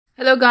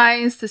Hello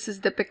guys, this is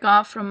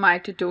Deepika from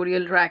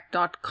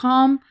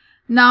Mytutorialrack.com.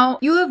 Now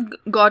you have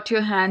got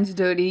your hands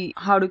dirty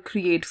how to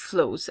create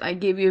flows. I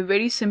gave you a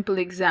very simple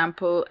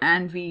example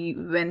and we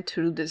went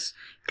through this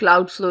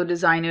Cloud Flow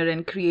Designer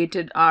and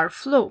created our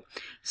flow.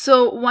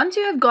 So once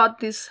you have got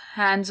this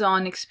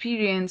hands-on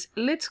experience,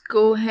 let's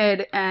go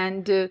ahead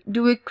and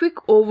do a quick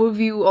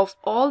overview of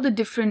all the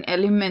different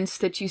elements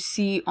that you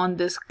see on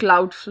this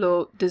Cloud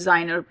Flow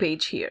Designer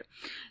page here.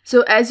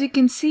 So as you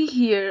can see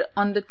here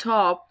on the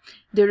top,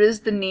 there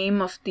is the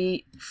name of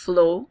the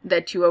flow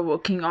that you are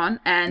working on,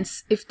 and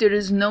if there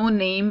is no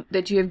name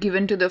that you have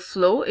given to the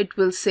flow, it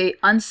will say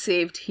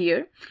unsaved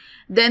here.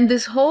 Then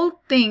this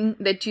whole thing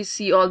that you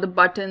see, all the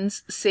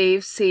buttons,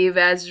 save, save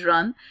as,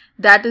 run,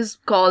 that is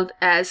called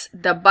as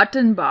the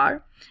button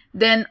bar.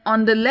 Then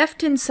on the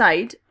left hand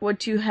side,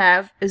 what you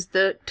have is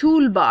the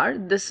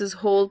toolbar. This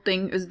whole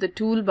thing is the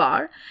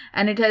toolbar,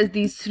 and it has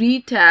these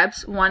three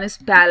tabs. One is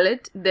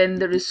palette, then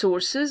the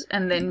resources,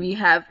 and then we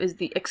have is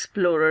the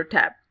explorer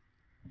tab.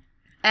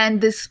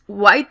 And this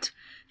white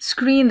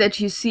screen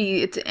that you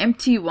see, it's an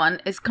empty one,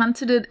 is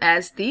considered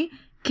as the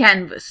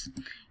canvas.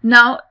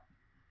 Now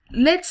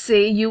let's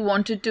say you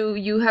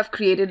have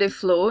created a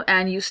flow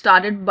and you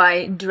started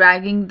by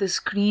dragging the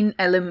screen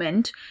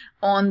element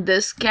on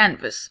this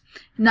canvas.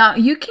 Now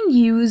you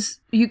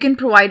can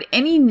provide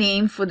any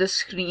name for the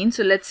screen.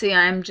 So let's say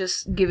I'm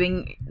just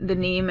giving the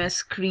name as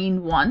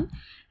screen 1,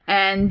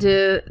 and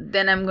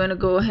then I'm going to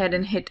go ahead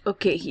and hit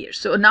OK here.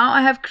 So now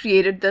I have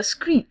created the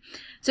screen.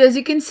 So as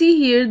you can see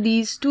here,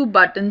 these two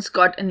buttons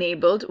got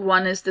enabled.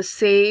 One is the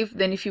save.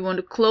 Then if you want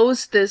to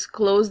close this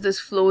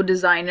flow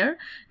designer,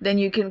 then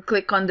you can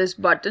click on this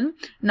button.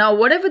 Now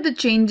whatever the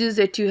changes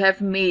that you have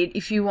made,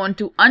 if you want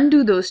to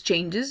undo those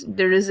changes,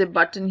 there is a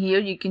button here.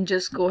 You can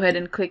just go ahead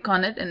and click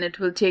on it and it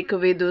will take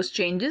away those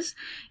changes.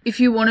 If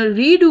you want to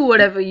redo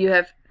whatever you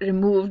have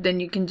removed, then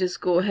you can just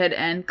go ahead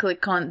and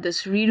click on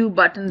this redo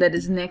button that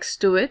is next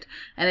to it,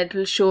 and it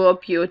will show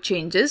up your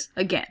changes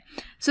again.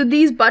 So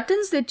these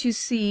buttons that you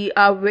see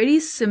are very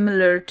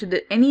similar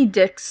to any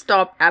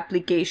desktop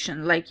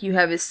application, like you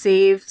have a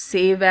save,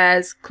 save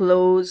as,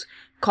 close,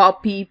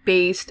 copy,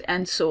 paste,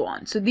 and so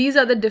on. So these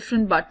are the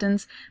different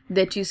buttons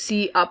that you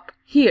see up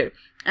here,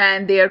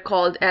 and they are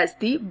called as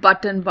the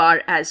button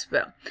bar as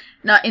well.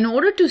 Now in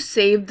order to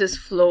save this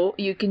flow,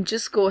 you can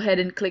just go ahead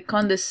and click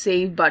on the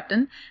save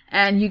button,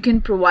 and you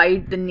can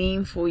provide the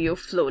name for your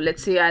flow.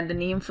 Let's say the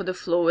name for the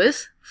flow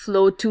is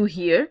flow 2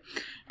 here,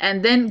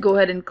 and then go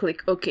ahead and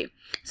click OK.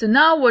 So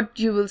now what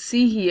you will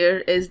see here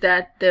is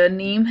that the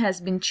name has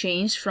been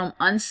changed from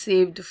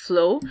unsaved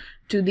flow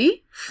to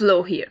the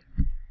flow here.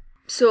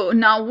 So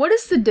now what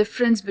is the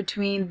difference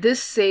between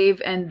this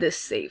save and this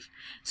save?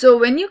 So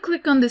when you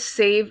click on the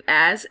save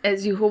as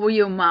you hover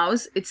your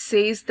mouse, it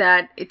says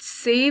that it's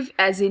save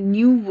as a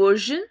new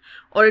version,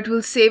 or it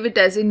will save it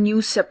as a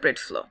new separate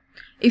flow.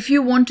 If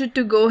you wanted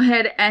to go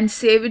ahead and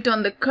save it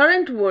on the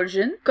current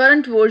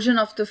version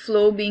of the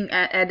flow being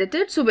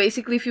edited, so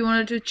basically if you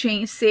wanted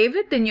to save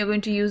it, then you're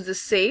going to use the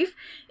save.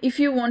 If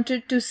you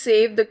wanted to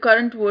save the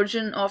current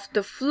version of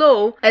the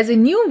flow as a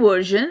new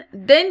version,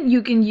 then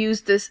you can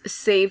use this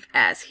save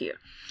as here.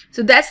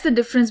 So that's the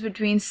difference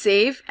between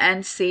save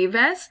and save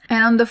as.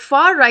 And on the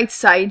far right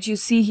side, you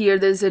see here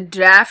there's a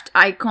draft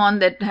icon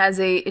that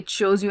it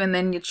shows you, and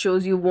then it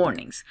shows you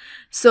warnings.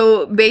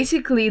 So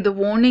basically the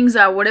warnings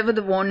are whatever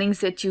the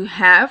warnings that you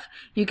have.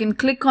 You can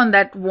click on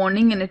that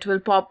warning and it will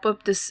pop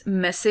up this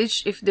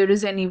message if there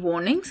is any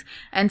warnings.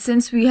 And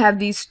since we have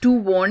these two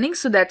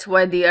warnings, so that's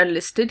why they are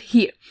listed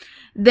here.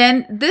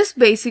 Then this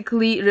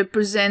basically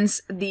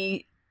represents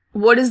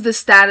what is the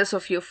status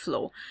of your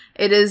flow.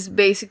 It is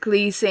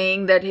basically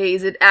saying that, hey,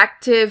 is it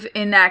active,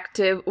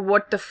 inactive,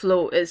 what the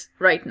flow is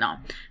right now.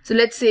 So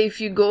let's say if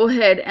you go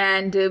ahead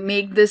and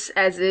make this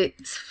as a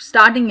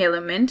starting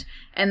element,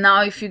 and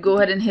now if you go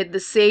ahead and hit the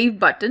save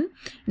button,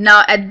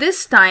 now at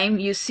this time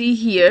you see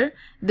here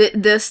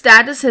the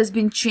status has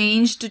been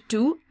changed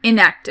to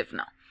inactive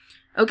now.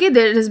 Okay,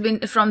 there has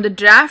been, from the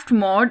draft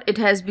mode, it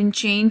has been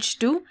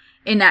changed to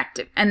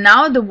inactive, and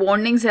now the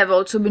warnings have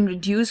also been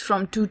reduced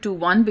from 2 to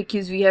 1,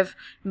 because we have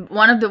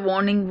one of the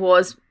warning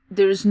was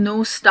there is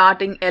no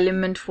starting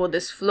element for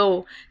this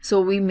flow,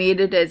 so we made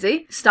it as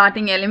a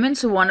starting element,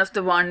 so one of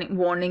the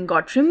warning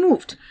got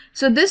removed.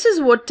 So this is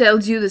what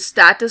tells you the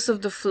status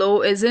of the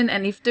flow is in,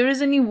 and if there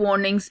is any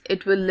warnings,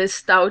 it will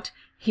list out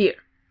here.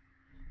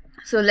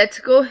 So let's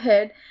go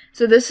ahead.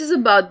 So this is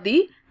about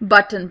the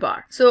button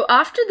bar. So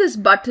after this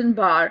button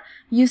bar,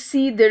 you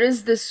see there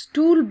is this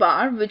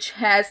toolbar which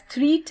has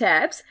 3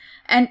 tabs,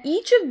 and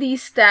each of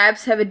these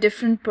tabs have a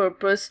different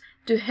purpose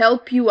to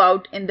help you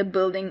out in the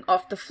building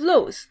of the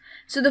flows.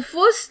 So the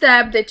first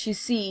tab that you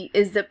see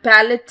is the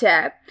Pallet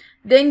tab,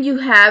 then you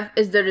have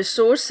is the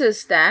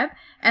Resources tab,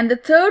 and the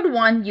third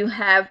one you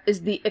have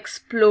is the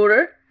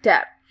Explorer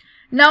tab.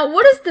 Now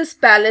what is this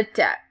Pallet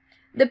tab?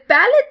 The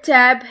Pallet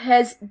tab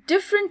has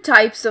different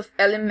types of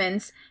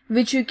elements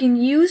which you can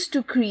use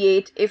to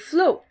create a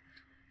flow.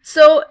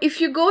 So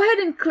if you go ahead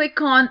and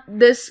click on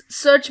this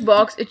search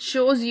box, it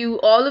shows you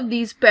all of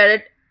these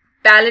palette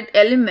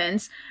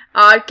elements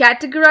are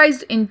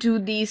categorized into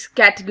these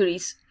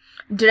categories: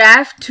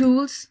 draft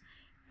tools.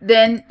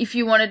 Then if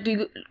you wanted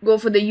to go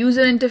for the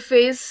user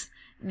interface,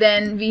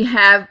 then we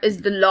have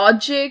is the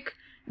logic.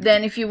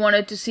 Then if you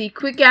wanted to see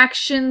quick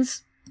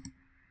actions,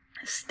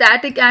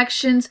 static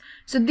actions.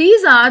 So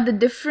these are the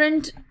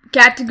different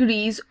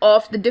categories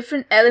of the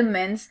different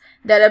elements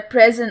that are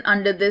present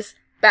under this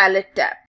palette tab.